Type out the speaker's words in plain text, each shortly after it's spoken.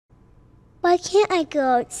Why can't I go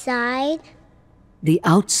outside? The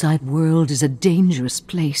outside world is a dangerous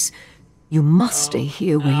place. You must stay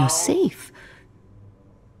here where you're safe.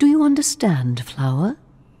 Do you understand, Flower?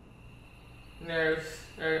 Yes,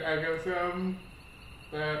 I guess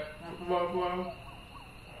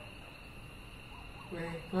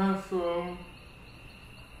classroom.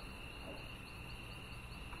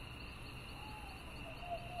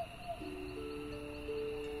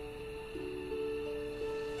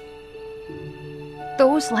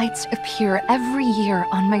 Those lights appear every year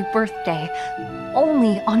on my birthday.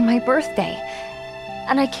 Only on my birthday.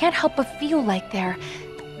 And I can't help but feel like they're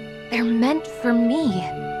meant for me.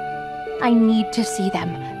 I need to see them,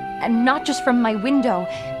 and not just from my window,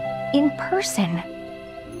 in person.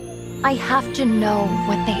 I have to know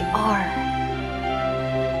what they are.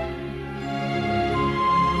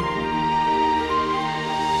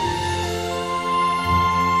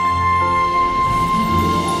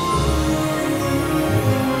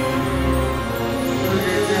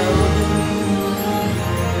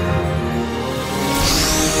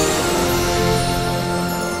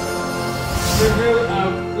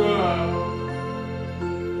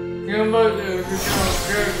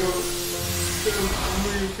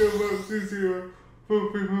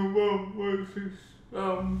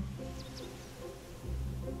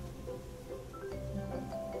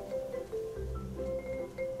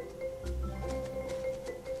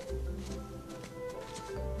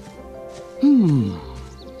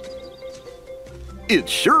 It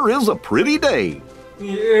sure is a pretty day.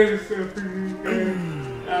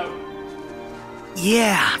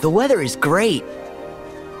 Yeah, the weather is great.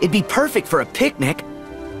 It'd be perfect for a picnic.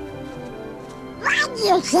 Why do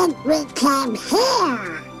you think we came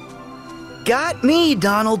here? Got me,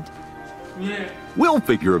 Donald. We'll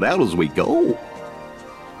figure it out as we go.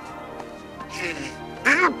 Okay.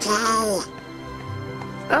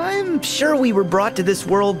 I'm sure we were brought to this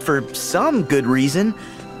world for some good reason,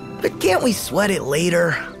 but can't we sweat it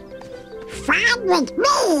later? Fine with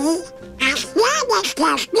me, as long as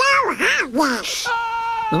there's no harvest.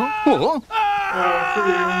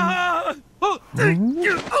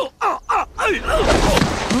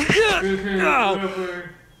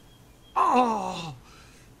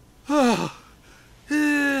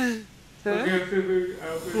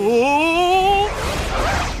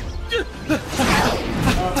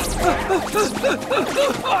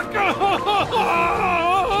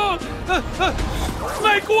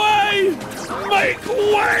 Make way! Make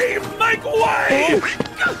way! Make way!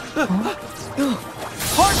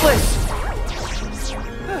 Heartless!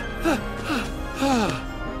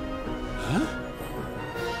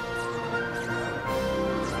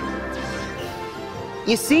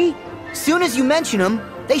 You see, soon as you mention them,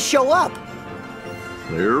 they show up.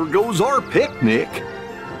 There goes our picnic.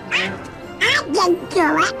 I didn't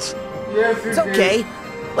do it. It's okay.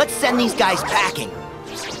 Let's send these guys packing.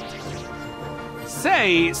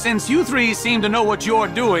 Say, since you three seem to know what you're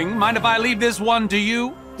doing, mind if I leave this one to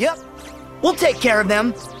you? Yep. We'll take care of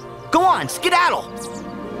them. Go on, skedaddle.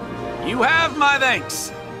 You have my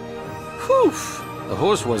thanks. Whew. The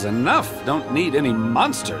horse was enough. Don't need any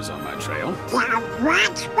monsters on my trail.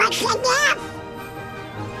 What was enough?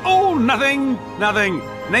 Oh, nothing. Nothing.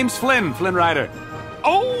 Name's Flynn, Flynn Rider.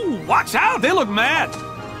 Oh, watch out. They look mad.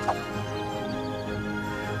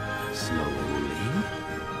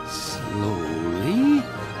 Slowly.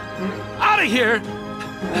 Out of here!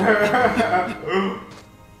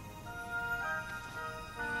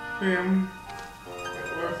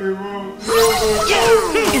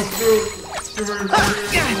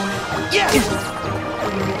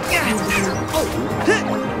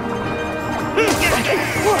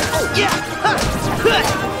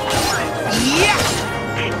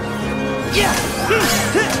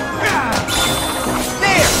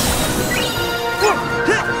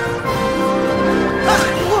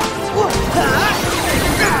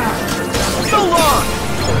 So long!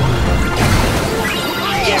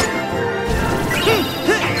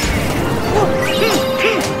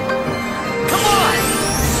 Come on!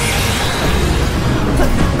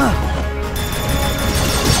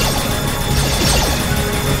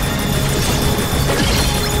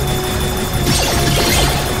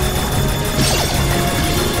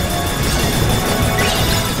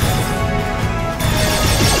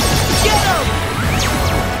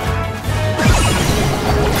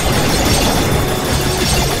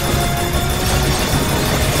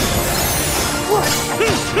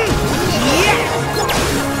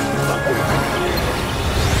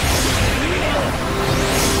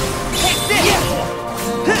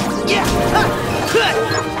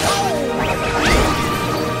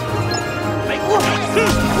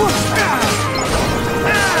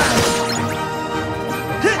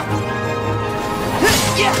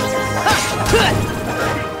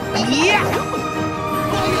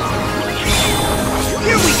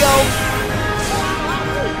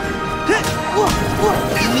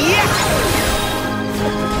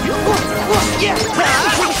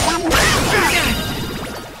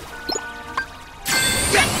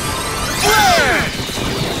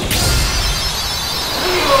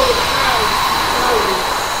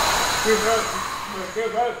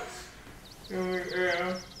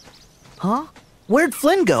 Huh? Where'd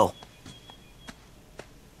Flynn go?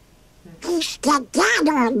 He's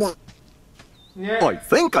skedaddled. Yeah. I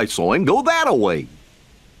think I saw him go that-a-way.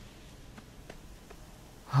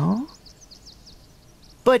 Huh?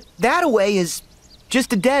 But that-a-way is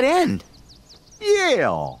just a dead end.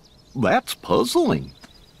 Yeah, that's puzzling.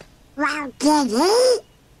 Well, did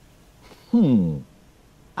he?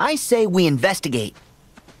 I say we investigate.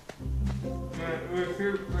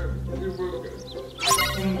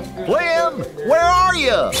 Flynn, where are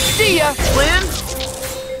you? See ya, Flynn!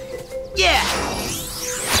 Yeah!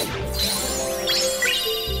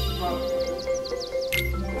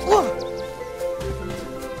 Whoa.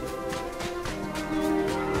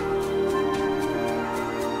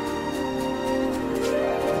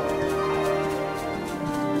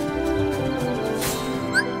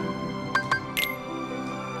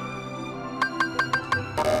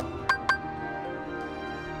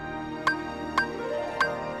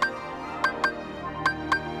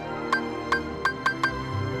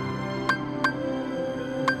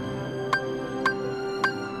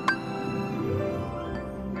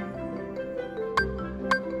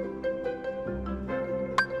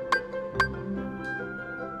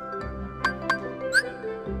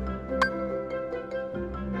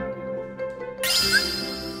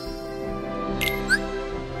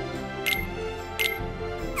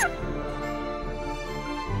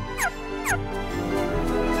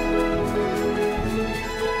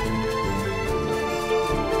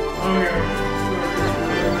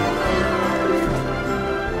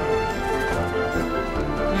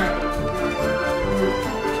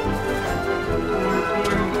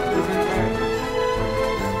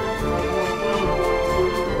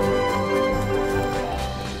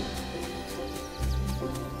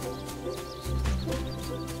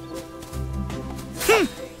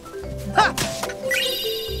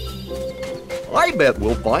 I bet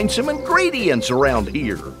we'll find some ingredients around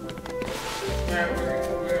here.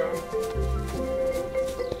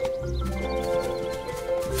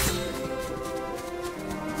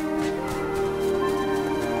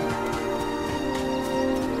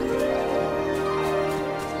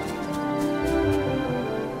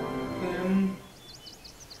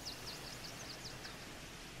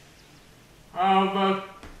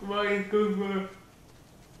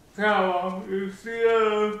 You see,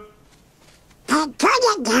 I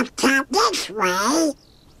couldn't have come this way.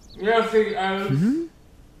 yes, he is.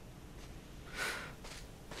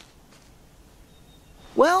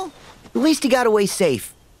 Well, at least he got away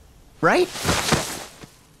safe. Right?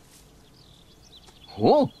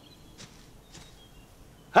 Huh?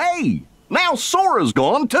 Hey, now Sora's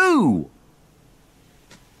gone too.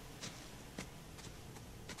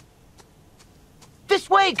 This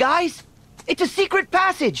way, guys! It's a secret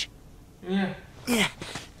passage! Yeah.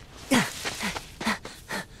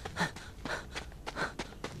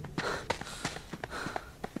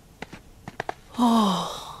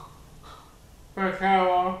 For how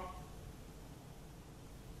long?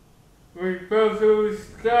 We go through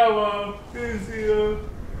Skylar this year.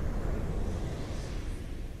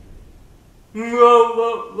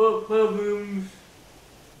 What problems?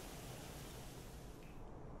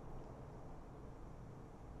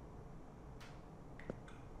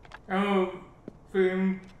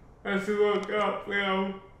 Film. Let's look up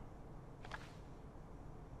now.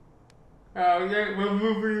 Oh, yeah, my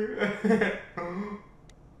movie.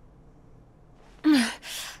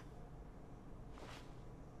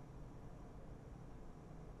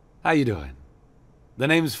 How you doing? The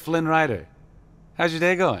name's Flynn Rider. How's your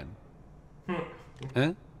day going?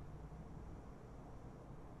 Huh?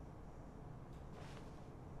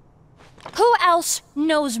 Who else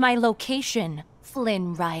knows my location,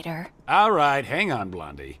 Flynn Rider? All right, hang on,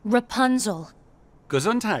 Blondie. Rapunzel.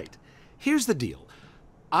 Gesundheit. Here's the deal.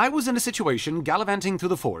 I was in a situation gallivanting through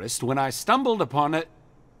the forest when I stumbled upon a...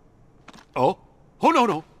 Oh? Oh, no,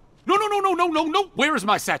 no. No, no, no, no, no, no, no. Where is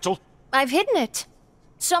my satchel? I've hidden it.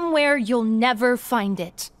 Somewhere you'll never find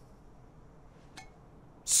it.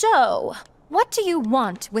 So, what do you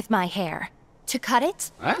want with my hair? To cut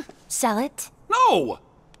it? Huh? Sell it? No!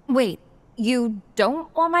 Wait, you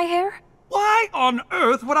don't want my hair? Why on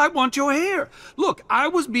earth would I want your hair? Look, I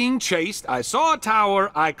was being chased, I saw a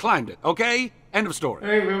tower, I climbed it, okay? End of story.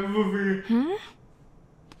 Hey, my movie.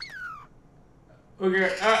 Okay,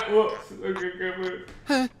 whoops. Okay, come on.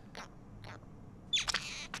 Huh?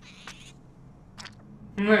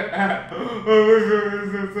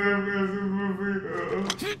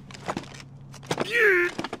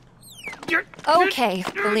 Okay,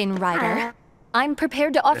 Flynn Rider. I'm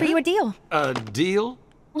prepared to offer you a deal. A deal?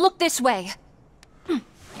 Look this way.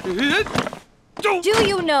 Do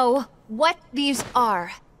you know what these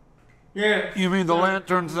are? Yeah. You mean the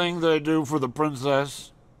lantern thing they do for the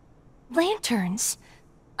princess? Lanterns?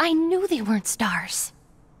 I knew they weren't stars.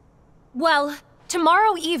 Well,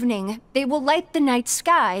 tomorrow evening, they will light the night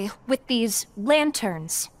sky with these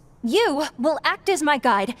lanterns. You will act as my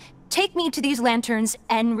guide, take me to these lanterns,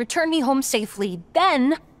 and return me home safely.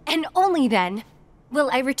 Then, and only then, will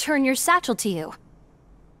I return your satchel to you.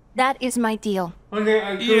 That is my deal. Okay,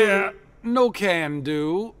 I do. Yeah, no can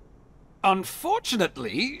do.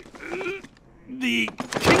 Unfortunately, the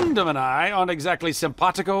kingdom and I aren't exactly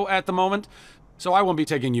simpatico at the moment, so I won't be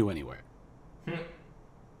taking you anywhere.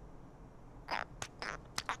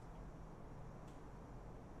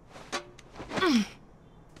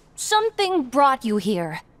 Something brought you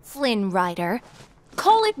here, Flynn Rider.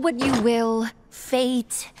 Call it what you will,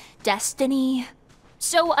 fate, destiny.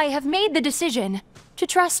 So I have made the decision to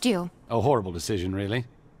trust you. A horrible decision, really.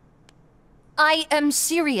 I am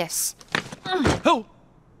serious. Oh!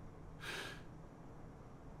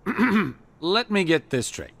 Let me get this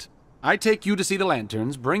straight. I take you to see the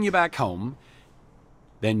lanterns, bring you back home,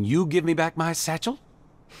 then you give me back my satchel?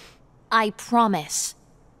 I promise.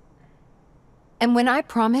 And when I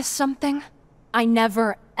promise something, I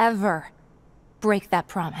never, ever break that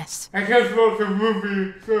promise. I just watched a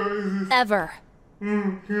movie, so Ever.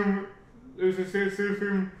 it's a safe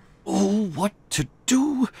film. Oh, what to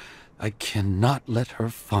do? I cannot let her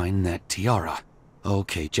find that tiara.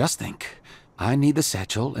 Okay, just think. I need the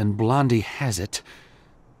satchel, and Blondie has it.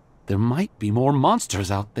 There might be more monsters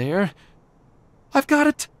out there. I've got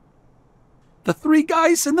it! The three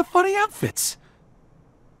guys in the funny outfits.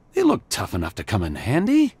 They look tough enough to come in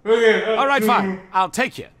handy. Okay, All right, fine. I'll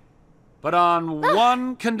take you. But on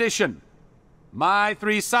one condition. My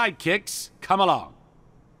three sidekicks come along.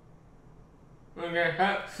 Okay,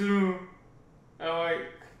 Hatsu. I like.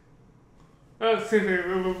 That's his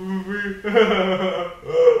favorite movie.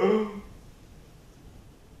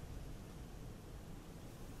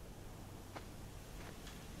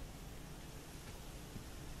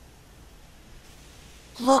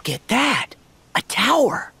 Look at that! A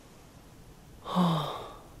tower!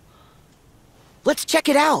 Let's check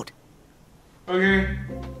it out! Okay.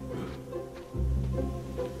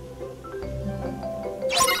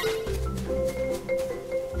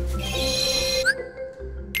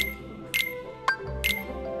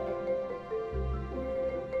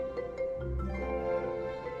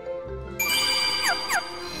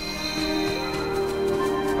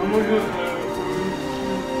 I'm gonna go.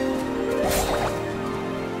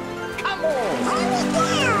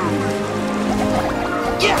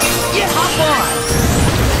 Yeah, hop on!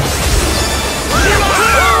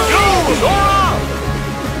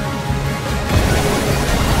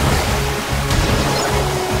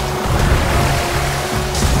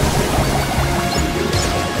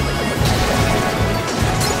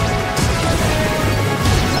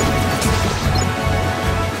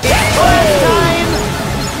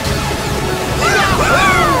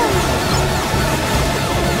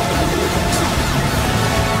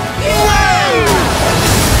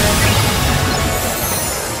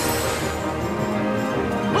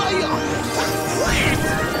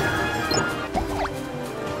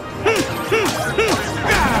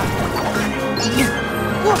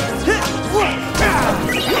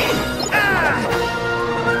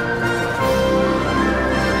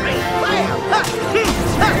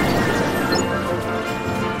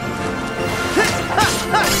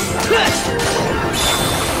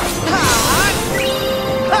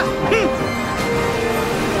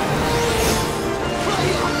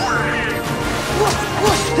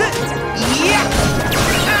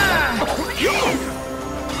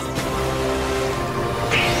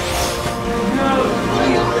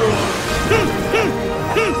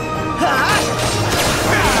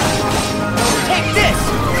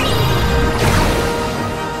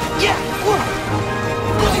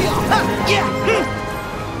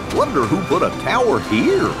 Wonder who put a tower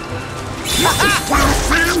here? Let's go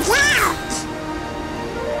find out!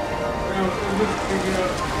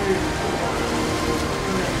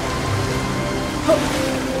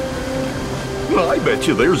 I bet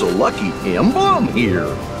you there's a lucky emblem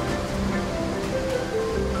here.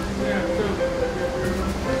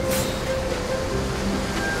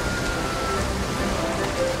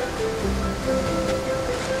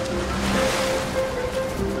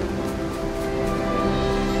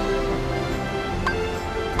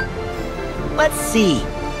 Let's see.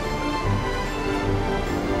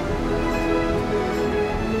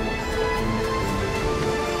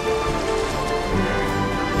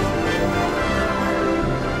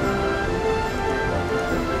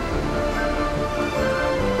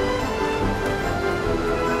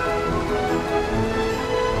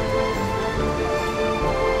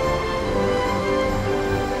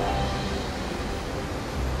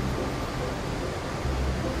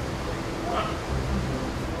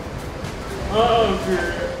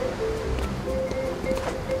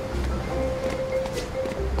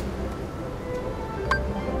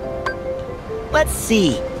 Let's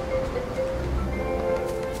see.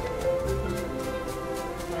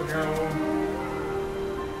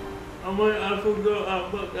 I might also go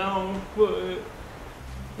out, but I don't put it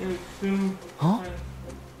in soon. Huh?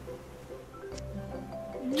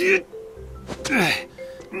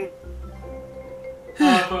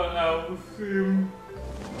 I thought I was soon.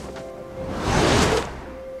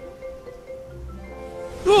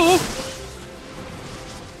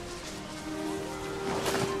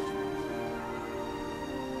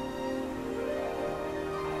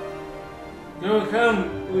 No,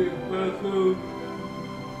 come, please, please.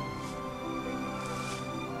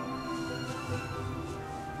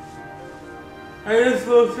 I just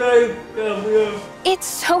feel safe down here. It's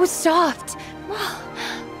so soft.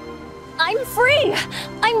 I'm free.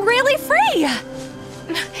 I'm really free.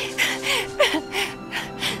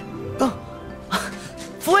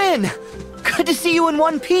 Flynn! Good to see you in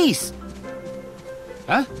one piece.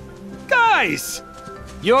 Huh? Guys!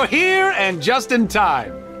 You're here and just in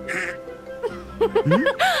time.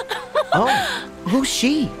 Oh, who's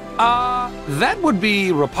she? That would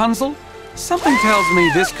be Rapunzel. Something tells me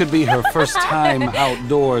this could be her first time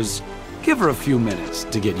outdoors. Give her a few minutes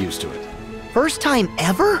to get used to it. First time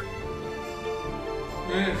ever?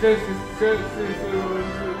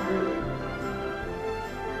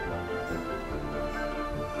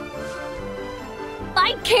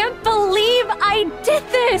 I can't believe I did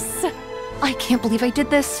this. I can't believe I did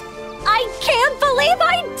this. I can't believe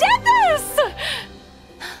I did this!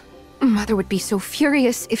 Mother would be so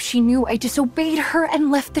furious if she knew I disobeyed her and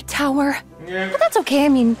left the tower. Yeah. But that's okay. I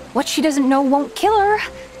mean, what she doesn't know won't kill her.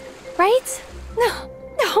 Right? No.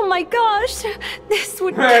 Oh my gosh. This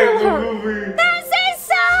would kill her. This is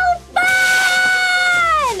so fun!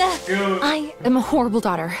 I am a horrible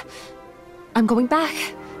daughter. I'm going back.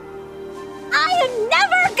 I am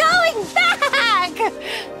never going back!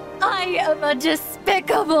 I am a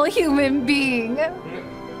despicable human being.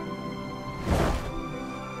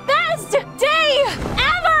 Best day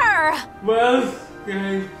ever! Best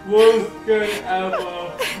day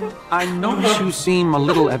ever. I notice you seem a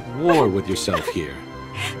little at war with yourself here.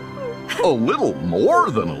 A little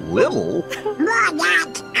more than a little. More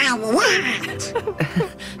not a lot.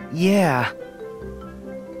 Yeah.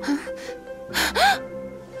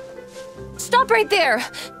 Stop right there!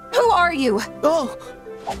 Who are you? Oh,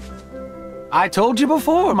 I told you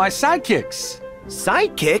before, my sidekicks.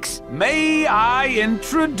 sidekicks? May I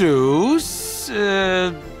introduce,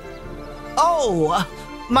 Oh,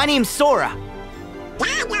 my name's Sora.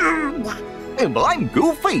 Tangled. And I'm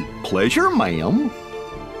Goofy. Pleasure, ma'am.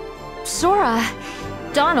 Sora,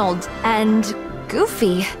 Donald, and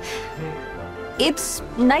Goofy. It's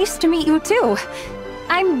nice to meet you too.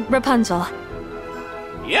 I'm Rapunzel.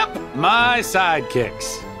 Yep, my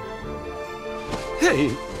sidekicks.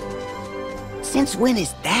 Hey, Since when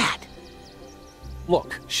is that?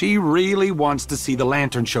 look, she really wants to see the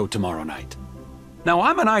lantern show tomorrow night. Now,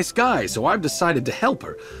 I'm a nice guy, so I've decided to help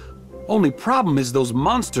her. Only problem is those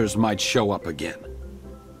monsters might show up again.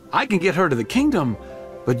 I can get her to the kingdom,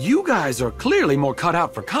 but you guys are clearly more cut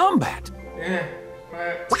out for combat. Yeah.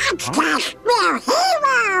 That's because we're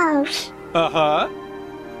heroes. Uh-huh.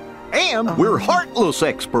 And we're heartless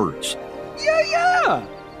experts. Yeah.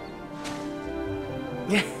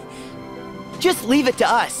 Just leave it to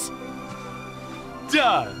us.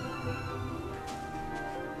 Done.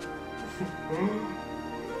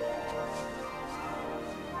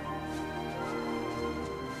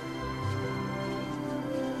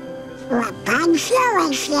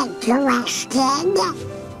 Rapunzel is interested.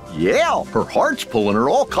 Yeah, her heart's pulling her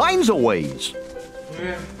all kinds of ways.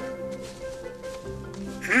 Yeah.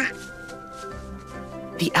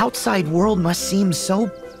 The outside world must seem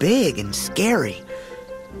so big and scary.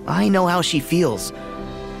 I know how she feels.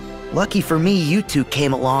 Lucky for me, you two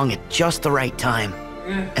came along at just the right time.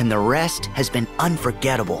 And the rest has been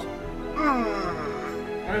unforgettable.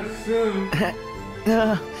 That's soon.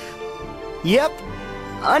 Yep,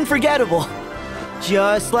 unforgettable.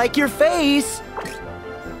 Just like your face.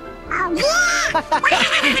 Oh, yeah.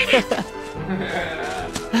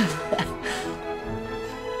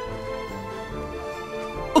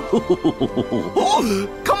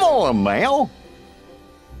 Come on now.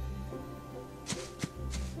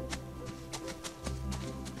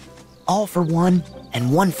 All for one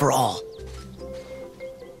and one for all.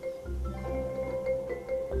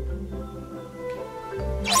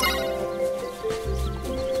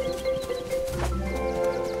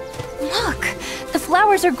 Look, the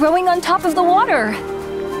flowers are growing on top of the water.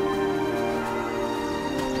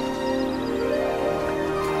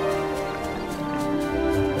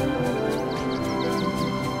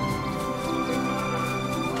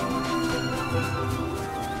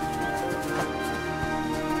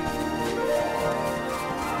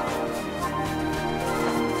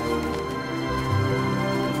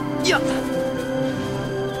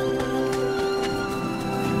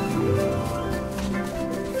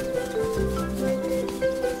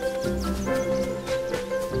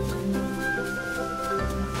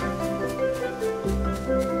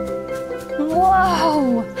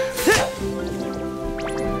 Whoa!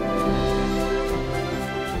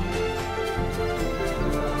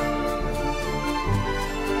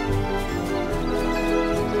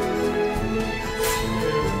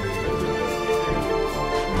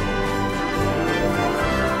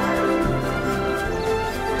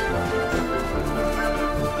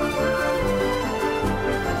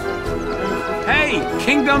 Hey,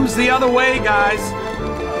 kingdom's the other way, guys.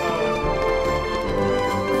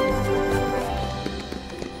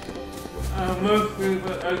 Mostly,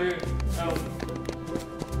 but I didn't.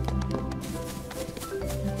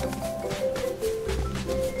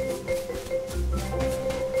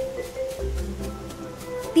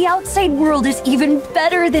 The outside world is even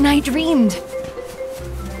better than I dreamed.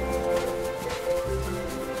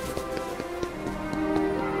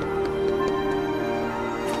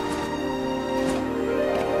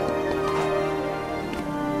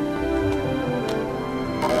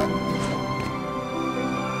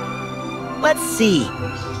 Let's see.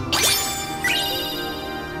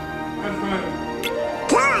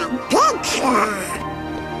 Good picture.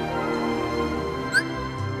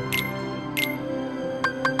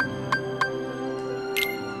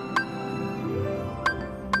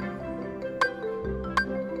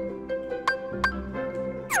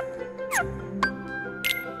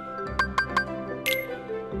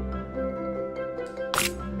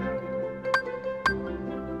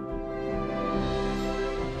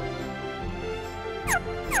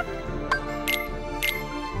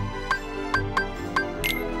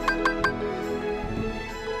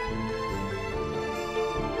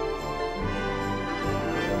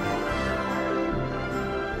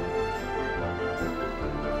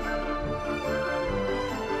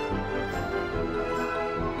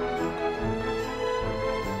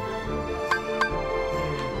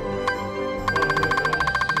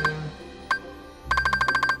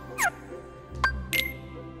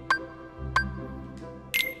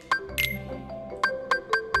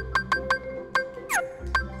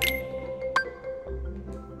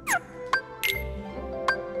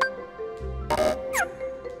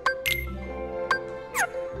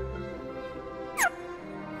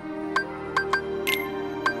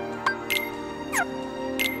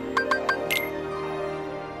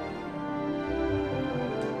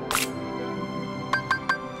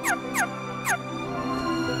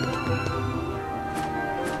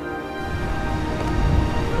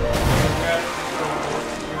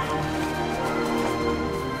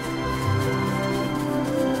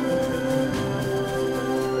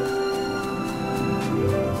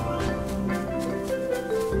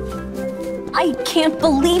 I can't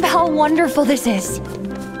believe how wonderful this is.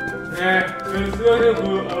 Yeah, it's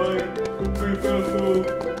wonderful. I prefer food.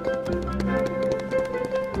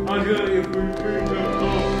 I got it for food.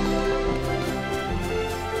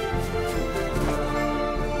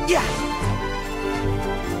 Yeah.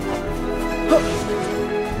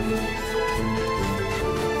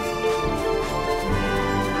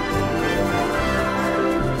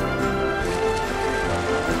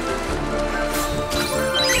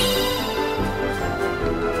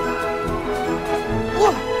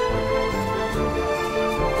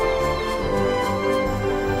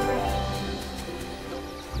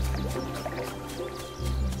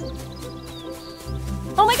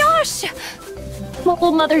 Oh my gosh! What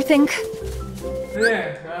will Mother think?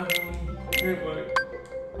 Yeah, I'm like,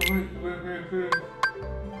 food.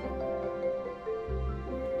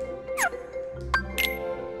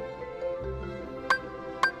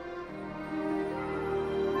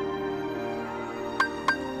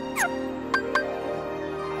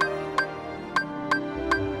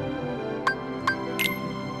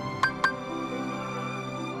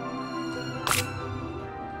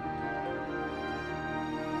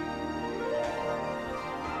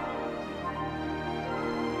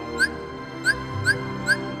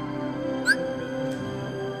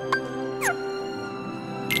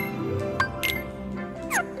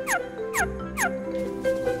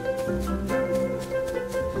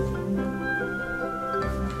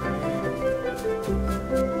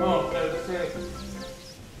 Oh, that's great.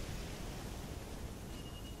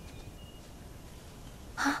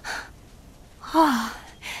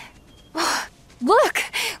 Look!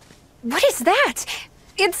 What is that?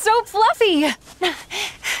 It's so fluffy!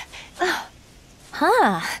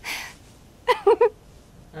 Huh.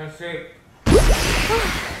 That's it.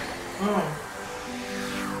 Oh.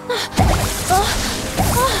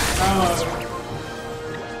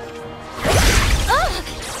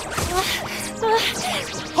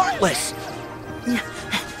 Heartless!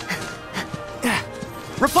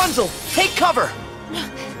 Rapunzel, take cover!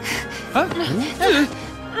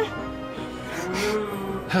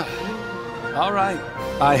 All right.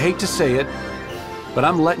 I hate to say it, but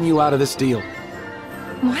I'm letting you out of this deal.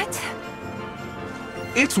 What?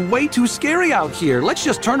 It's way too scary out here. Let's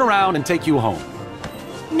just turn around and take you home.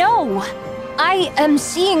 No! I am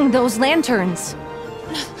seeing those lanterns.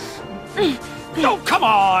 Oh, come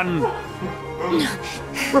on!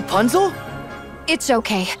 Rapunzel? It's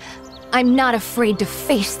okay. I'm not afraid to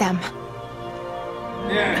face them.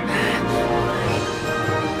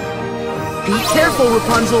 Be careful,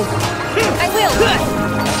 Rapunzel! I will!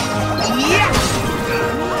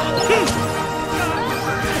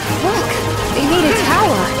 Look! They need a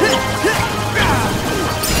tower!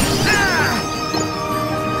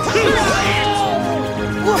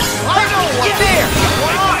 I know what's there!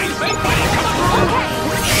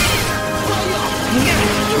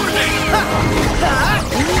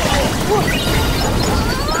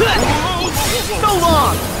 So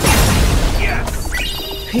long!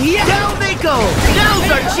 Yes! Down they go! Now's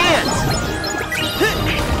our chance!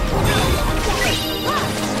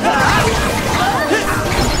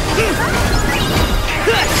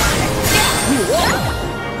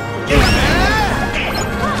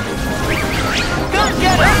 Go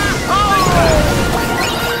get him!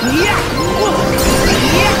 Yeah!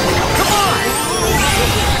 Yeah! Come on!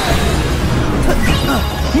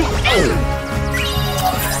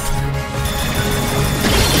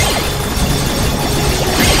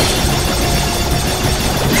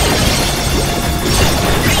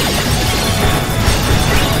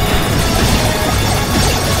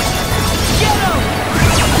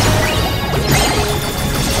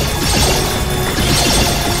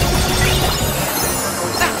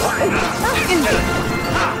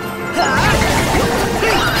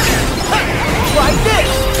 Like this!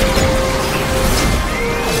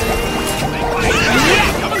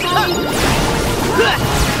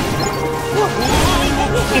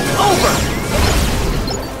 It's over!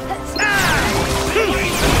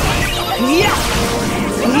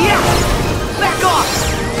 Back off!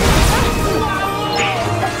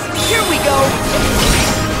 Here we go!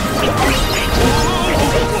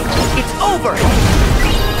 It's over!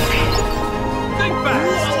 Think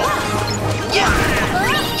fast! Yeah!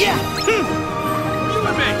 You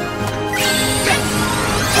and me!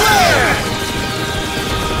 Flare!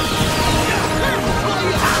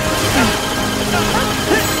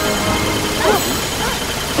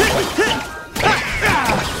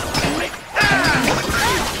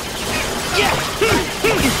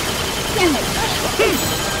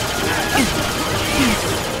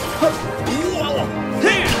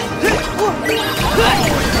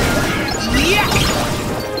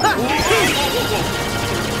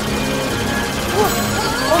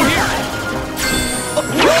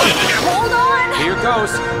 Hold on! Here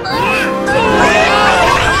goes.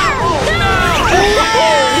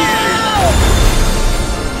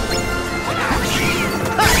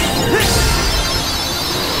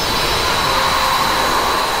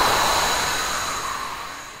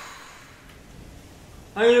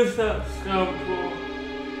 I just have scalpel.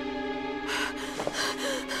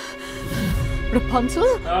 Rapunzel?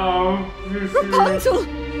 This Rapunzel!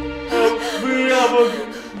 we have a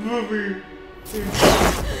movie.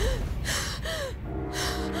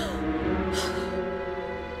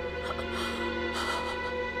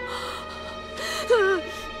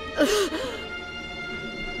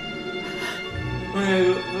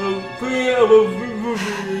 We have a movie.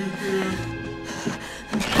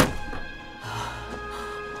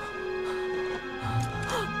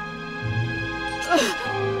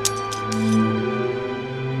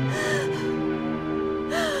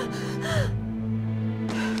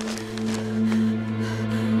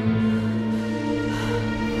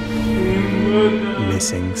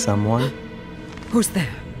 Missing someone? Who's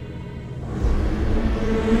there?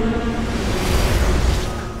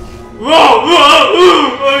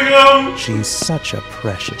 She's such a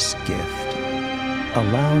precious gift.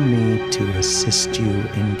 Allow me to assist you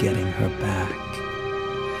in getting her back.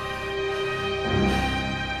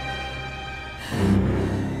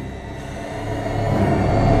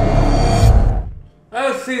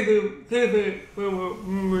 I'll see the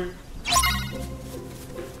movie.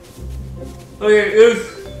 Okay,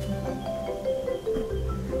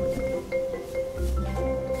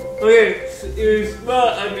 it's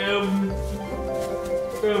not like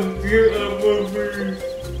movie.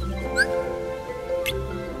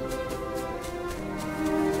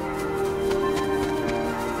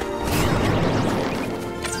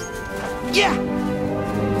 Yeah!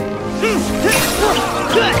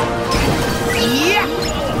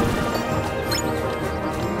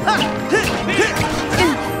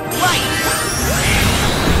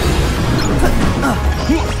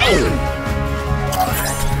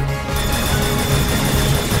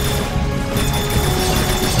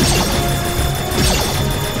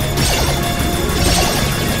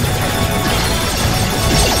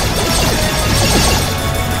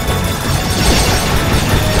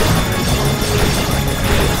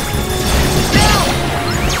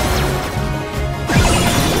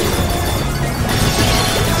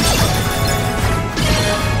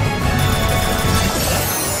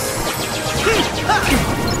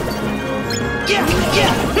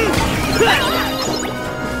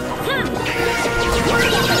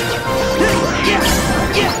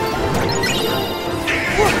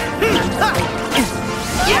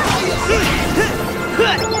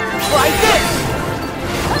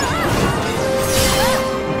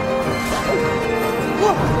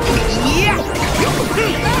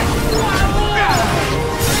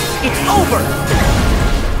 It's over!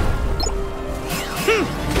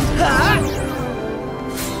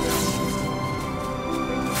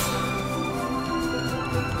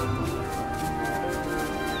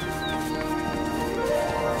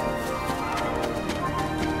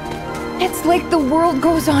 It's like the world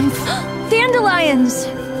goes on. Dandelions!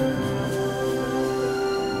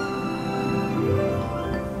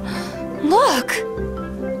 Look!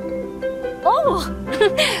 Oh!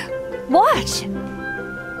 Watch!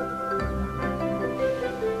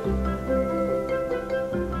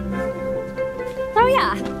 Oh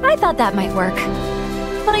yeah, I thought that might work.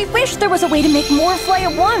 But I wish there was a way to make more fly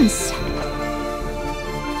at once.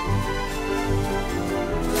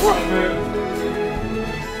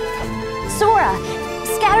 Sora,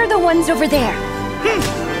 scatter the ones over there.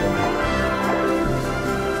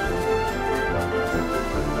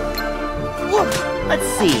 Let's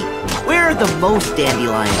see. Where are the most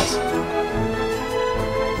dandelions?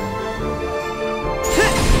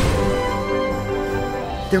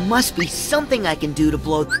 There must be something I can do to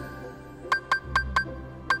blow them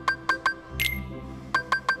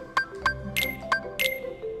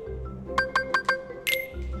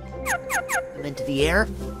into the air.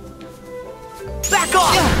 Back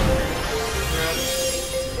off!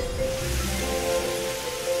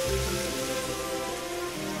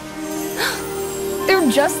 They're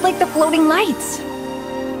just like the floating lights.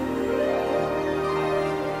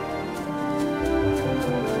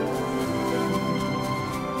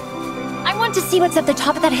 I want to see what's at the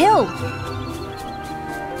top of that hill.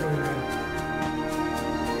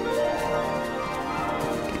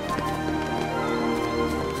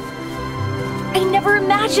 I never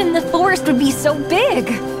imagined the forest would be so big.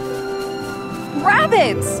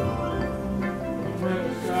 Rabbits!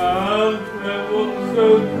 That looks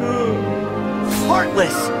so good.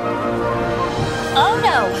 Heartless! Oh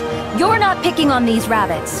no! You're not picking on these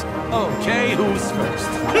rabbits. Okay, who's first?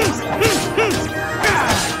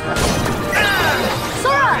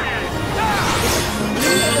 Sora!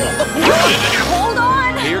 Hold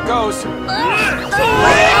on! Here goes.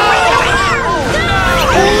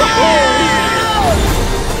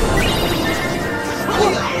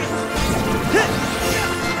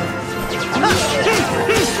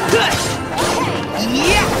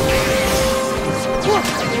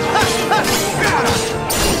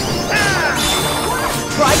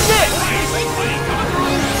 Try this!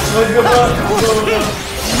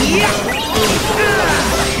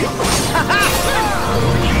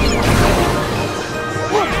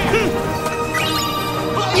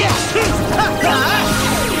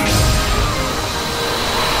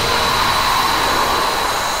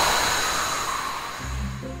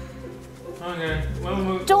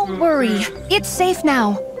 Don't worry, it's safe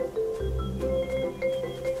now.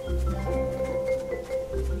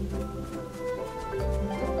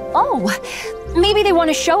 Oh, maybe they want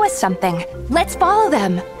to show us something. Let's follow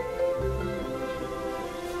them.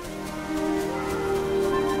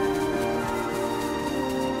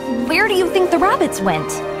 Where do you think the rabbits went?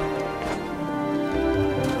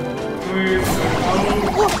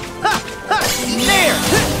 There!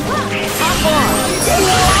 Hop on!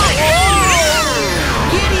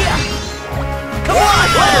 Giddy up! Come on!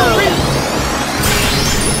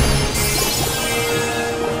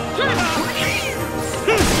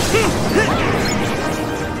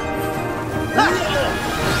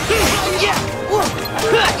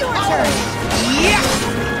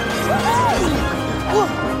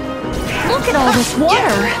 Look at all this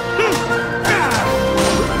water.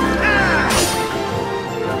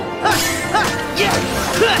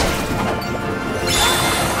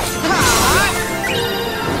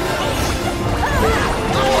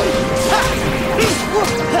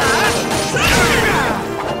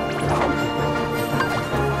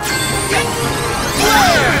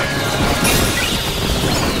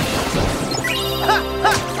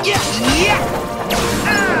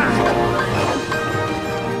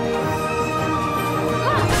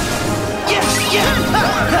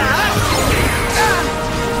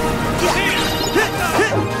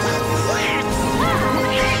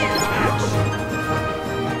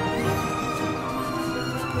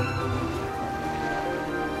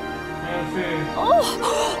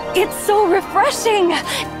 Oh, it's so refreshing!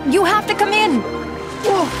 You have to come in!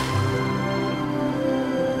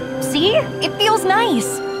 See? It feels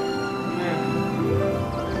nice!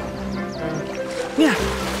 Yeah.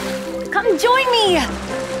 Come join me!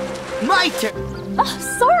 My turn. Oh,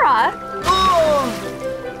 Sora!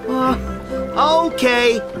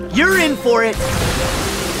 Okay, you're in for it.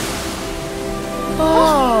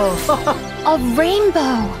 Oh. A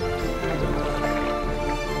rainbow!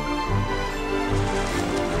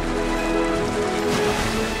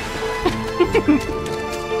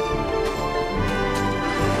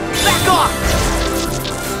 Back off!